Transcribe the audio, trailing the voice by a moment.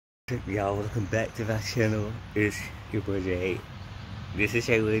Y'all, welcome back to my channel. It's your boy Jay. This is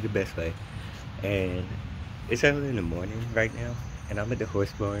Jay Way the Best Way. And it's early in the morning right now. And I'm at the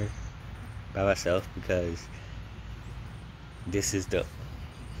horse barn by myself because this is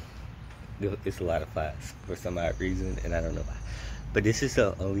it's a lot of flies for some odd reason, and I don't know why. But this is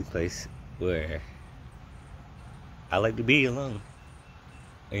the only place where I like to be alone.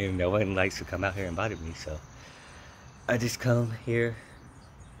 And no one likes to come out here and bother me, so I just come here.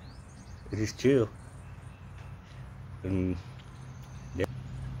 Just chill. And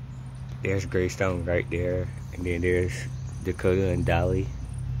there's Greystone right there, and then there's Dakota and Dolly,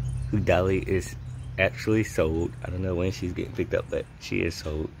 who Dolly is actually sold. I don't know when she's getting picked up, but she is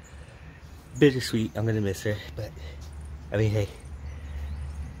sold. Bittersweet. I'm gonna miss her, but I mean, hey,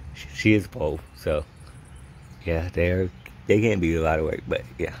 she is bold, so yeah, they can't be a lot of work, but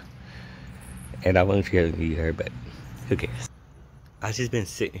yeah. And I want to meet her, but who cares? I just been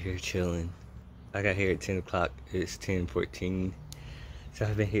sitting here chilling. I got here at 10 o'clock. It's 10:14. So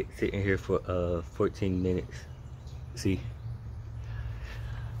I've been sitting here for 14 minutes. See?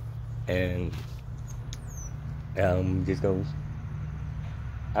 And I'm just gonna,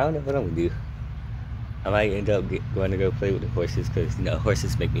 I don't know what I'm gonna do. I might end up going to go play with the horses because, you know,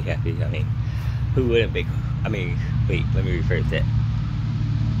 horses make me happy. I mean, who wouldn't make, wait, let me rephrase that.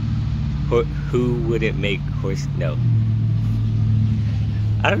 Who wouldn't make no.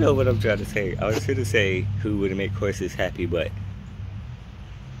 I don't know what I'm trying to say. I was trying to say who wouldn't make horses happy, but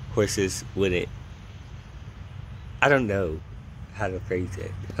horses wouldn't. I don't know how to phrase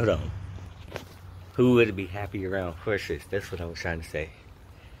it. Hold on. Who would be happy around horses? That's what I was trying to say.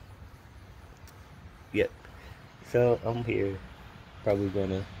 Yep. So I'm here, probably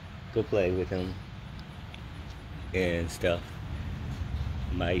gonna go play with him and stuff.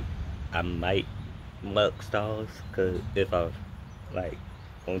 I might milk stalls, cause if I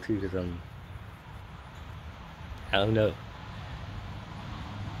want to, cause I don't know.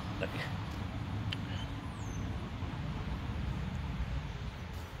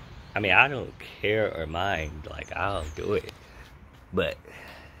 I mean, I don't care or mind. Like, I'll do it. But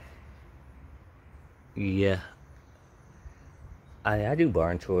yeah, I do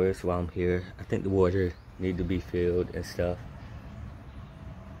barn tours while I'm here. I think the water need to be filled and stuff.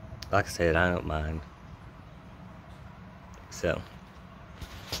 Like I said, I don't mind. So,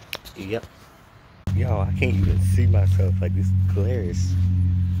 yep. Y'all, I can't even see myself. Like, this glare is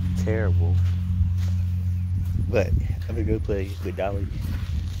terrible. But I'm gonna go play with Dolly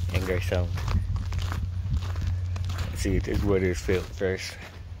and Greystone. Let's see if this water is filled first.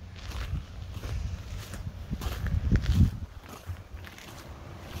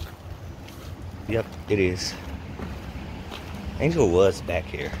 Yep, it is. Angel was back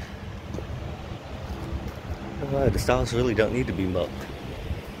here. Oh, the stalls really don't need to be milked.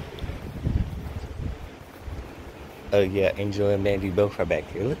 Oh yeah, Angel and Mandy both are back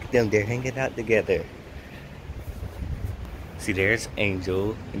here. Look at them, they're hanging out together. See, there's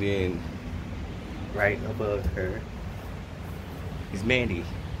Angel, and then right above her is Mandy.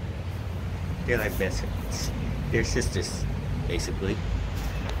 They're like best friends. They're sisters, basically.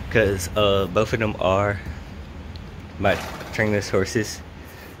 Because both of them are my trainless horses.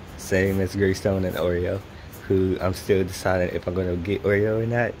 Same as Greystone and Oreo, who I'm still deciding if I'm going to get Oreo or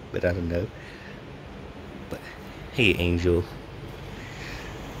not, but I don't know. But hey, Angel.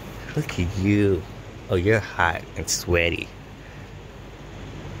 Look at you. Oh, you're hot and sweaty.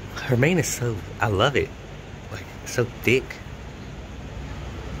 Her mane is so, I love it. Like, so thick.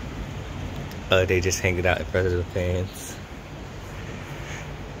 They just hanging out in front of the fans.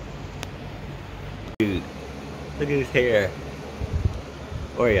 Dude, look at his hair.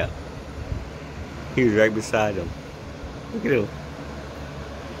 Oreo. He was right beside him. Look at him.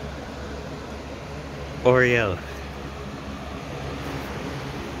 Oreo.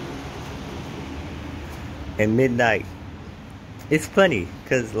 And Midnight. It's funny,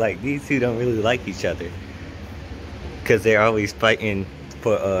 because like these two don't really like each other. Because they're always fighting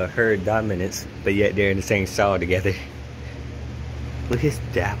for herd dominance, but yet they're in the same stall together. Look at his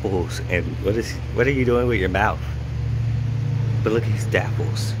dapples, and what are you doing with your mouth? But look at his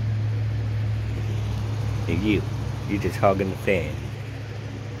dapples. And you just hogging the fan.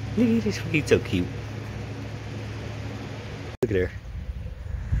 Look at this, he's so cute. Look at her.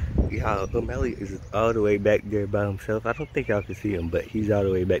 Y'all, O'Malley is all the way back there by himself. I don't think y'all can see him, but he's all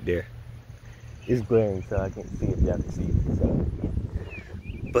the way back there. It's glaring, so I can't see if y'all can see him. So.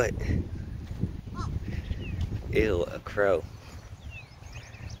 But, ew, a crow.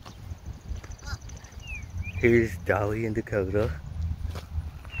 Here's Dolly and Dakota.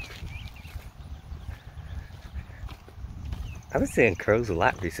 I've been seeing crows a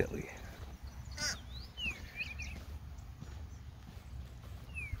lot recently.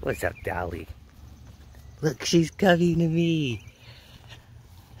 What's up, Dolly? Look, she's coming to me.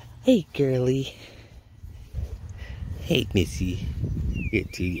 Hey, girly. Hey, Missy. You're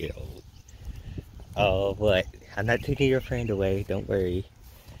 2-year-old. Oh, what? I'm not taking your friend away. Don't worry.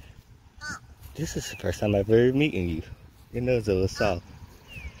 This is the first time I've ever meeting you. Your nose a little soft.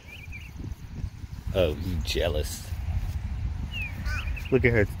 Oh, you jealous. Look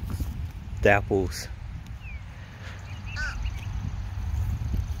at her dapples.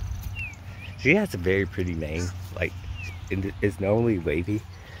 She has a very pretty mane. Like, it's normally wavy.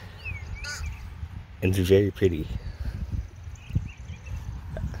 And it's very pretty.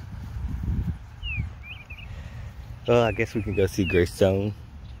 Well, I guess we can go see Greystone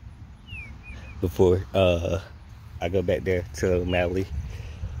before I go back there to O'Malley.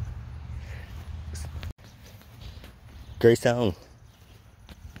 Greystone.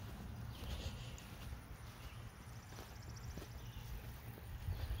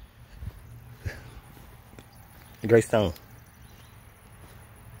 Greystone.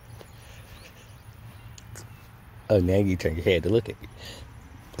 Oh, now you turn your head to look at me.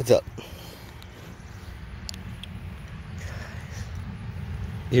 What's up?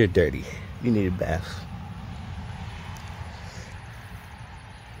 You're dirty. You need a bath.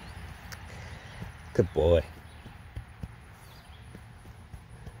 Good boy.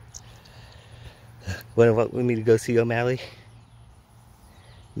 Wanna walk with me to go see O'Malley?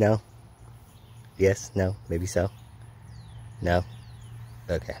 No? Yes? No? Maybe so? No?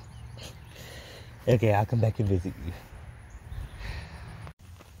 Okay. Okay, I'll come back and visit you.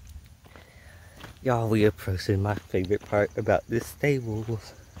 Y'all, we approaching my favorite part about this stable.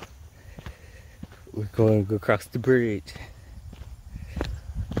 We're going to go across the bridge.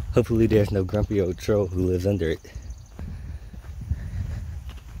 Hopefully there's no grumpy old troll who lives under it.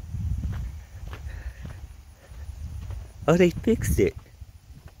 Oh, they fixed it.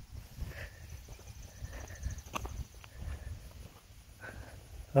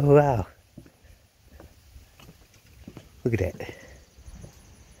 Oh, wow. Look at that.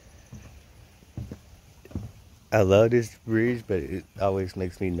 I love this bridge, but it always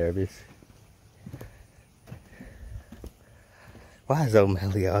makes me nervous. Why is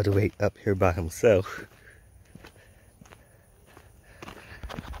O'Malley all the way up here by himself?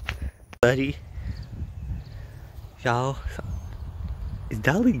 Buddy. Y'all, is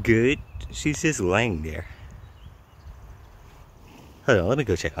Dolly good? She's just laying there. Hold on, let me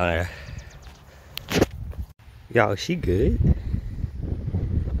go check on her. Y'all, is she good?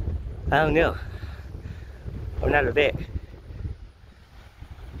 I don't know. I'm not a vet.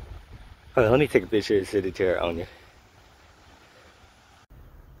 Hold on, let me take a picture and send it to her on you.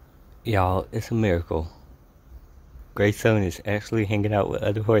 Y'all, it's a miracle. Greystone is actually hanging out with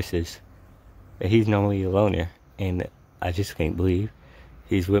other horses. He's normally a loner, and I just can't believe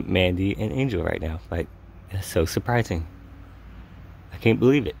he's with Mandy and Angel right now. Like, that's so surprising. I can't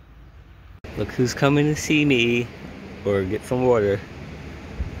believe it. Look who's coming to see me or get some water.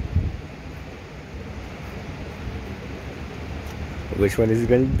 Which one is it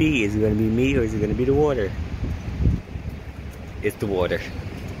going to be? Is it going to be me or is it going to be the water? It's the water.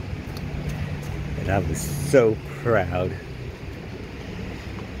 And I was so proud.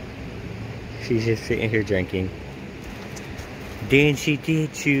 She's just sitting here drinking. Then she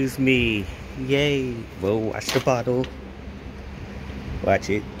did choose me. Yay. Whoa, watch the bottle. Watch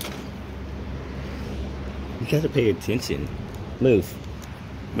it. You gotta pay attention. Move.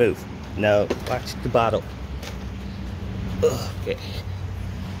 Move. No, watch the bottle. Okay.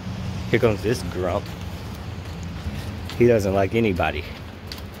 Here comes this grump. He doesn't like anybody.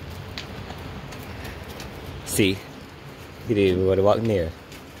 See? He didn't even want to walk near.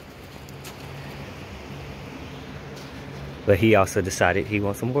 But he also decided he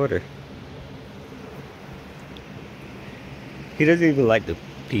wants some water. He doesn't even like the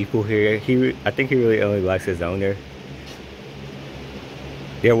people here. I think he really only likes his owner.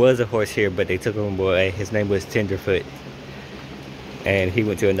 There was a horse here, but they took him away. His name was Tenderfoot. And he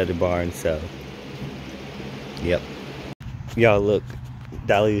went to another barn, so. Yep. Y'all look.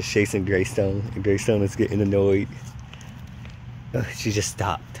 Dolly is chasing Greystone, and Greystone is getting annoyed. She just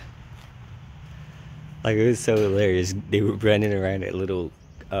stopped. Like, it was so hilarious. They were running around that little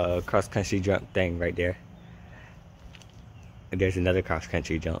cross-country jump thing right there. And there's another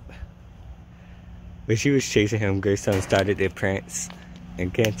cross-country jump. When she was chasing him, Greystone started to prance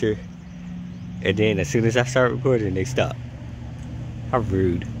and canter. And then as soon as I started recording, they stopped. How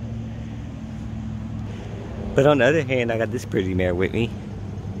rude. But on the other hand, I got this pretty mare with me.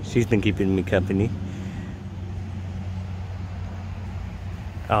 She's been keeping me company.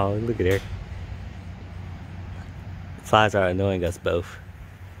 Oh, look at her. Flies are annoying us both.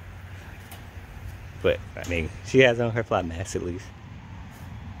 But, I mean, she has on her fly mask at least.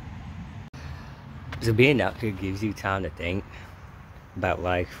 So being out here gives you time to think about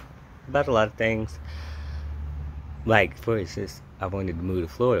life, about a lot of things. Like, for instance, I wanted to move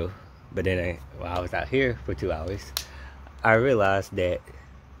to Florida, but then while I was out here for 2 hours, I realized that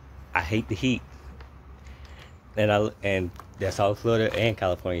I hate the heat. And that's all Florida and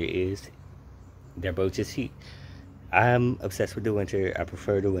California is. They're both just heat. I'm obsessed with the winter. I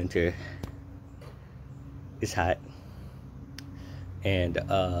prefer the winter. It's hot. And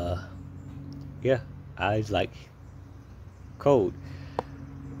yeah, I like cold.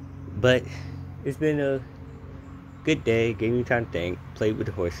 But it's been a good day. Gave me time to think. Played with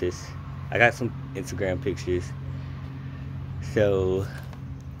the horses. I got some Instagram pictures. So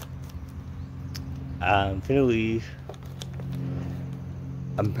I'm finna leave.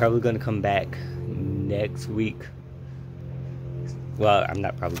 I'm probably gonna come back next week. Well, I'm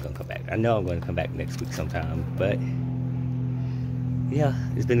not probably gonna come back. I know I'm gonna come back next week sometime. But yeah,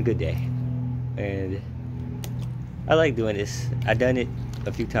 it's been a good day. And I like doing this. I've done it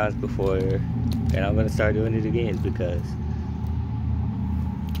a few times before, and I'm gonna start doing it again because,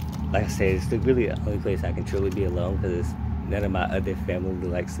 like I said, it's really the only place I can truly be alone because none of my other family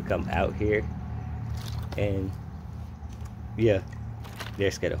likes to come out here. And yeah,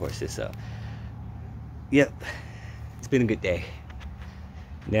 they're scared of horses. So yep, it's been a good day.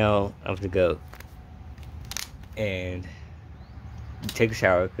 Now I'm gonna go and take a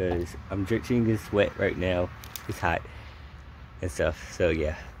shower because I'm drenching in sweat right now. It's hot and stuff. So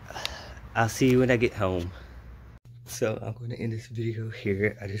yeah, I'll see you when I get home. So I'm going to end this video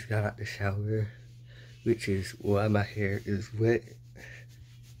here. I just got out the shower, which is why my hair is wet.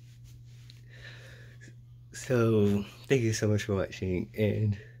 So thank you so much for watching,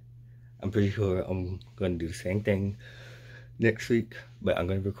 and I'm pretty sure I'm going to do the same thing next week, but I'm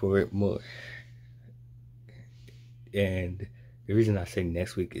going to record more. And the reason I say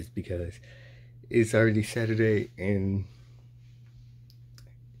next week is because it's already Saturday and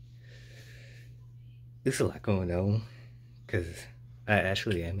there's a lot going on because I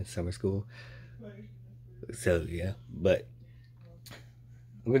actually am in summer school. So yeah, but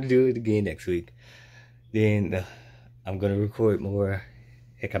I'm going to do it again next week. Then I'm going to record more.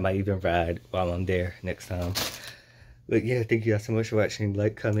 Heck, I might even ride while I'm there next time. But yeah, thank you guys so much for watching.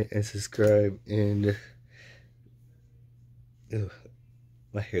 Like, comment, and subscribe. And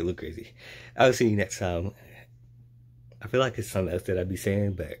my hair look crazy. I'll see you next time. I feel like it's something else that I'd be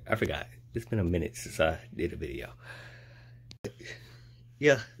saying, but I forgot. It's been a minute since I did a video.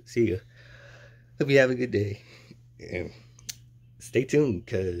 Yeah, see you. Hope you have a good day. And stay tuned,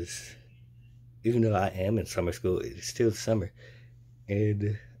 because even though I am in summer school, it's still summer.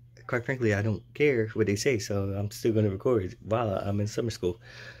 And quite frankly, I don't care what they say, so I'm still going to record while I'm in summer school.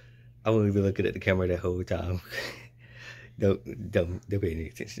 I won't even looking at the camera that whole time. Don't pay any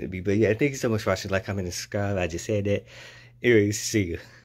attention to me. But yeah, thank you so much for watching. Like, comment, and subscribe. I just said that. Anyways, see you.